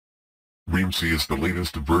REEM-C is the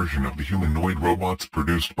latest version of the humanoid robots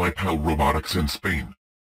produced by PAL-ROBOTICS in Spain.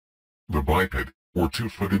 The biped, or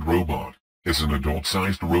two-footed robot, is an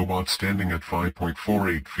adult-sized robot standing at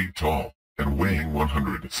 5.48 feet tall and weighing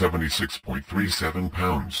 176.37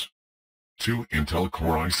 pounds. Two Intel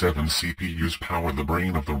Core i7 CPUs power the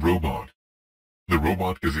brain of the robot. The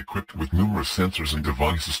robot is equipped with numerous sensors and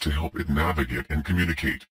devices to help it navigate and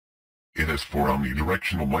communicate. It has 4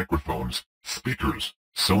 omnidirectional microphones, speakers,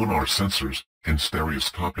 sonar sensors, and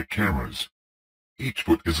stereoscopic cameras. Each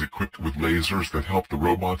foot is equipped with lasers that help the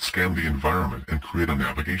robot scan the environment and create a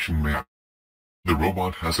navigation map. The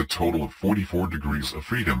robot has a total of 44 degrees of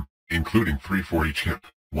freedom, including 3 for each hip,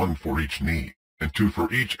 1 for each knee, and 2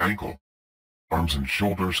 for each ankle. Arms and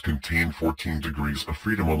shoulders contain 14 degrees of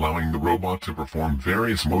freedom, allowing the robot to perform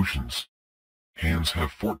various motions. Hands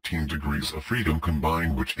have 14 degrees of freedom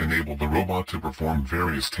combined, which enable the robot to perform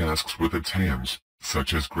various tasks with its hands,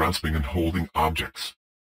 such as grasping and holding objects.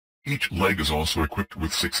 Each leg is also equipped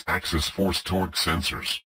with 6-axis force torque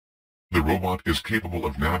sensors. The robot is capable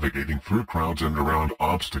of navigating through crowds and around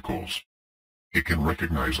obstacles. It can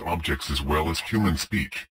recognize objects as well as human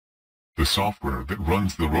speech. The software that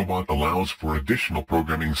runs the robot allows for additional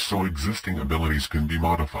programming, so existing abilities can be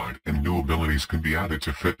modified and new abilities can be added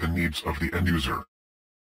to fit the needs of the end user.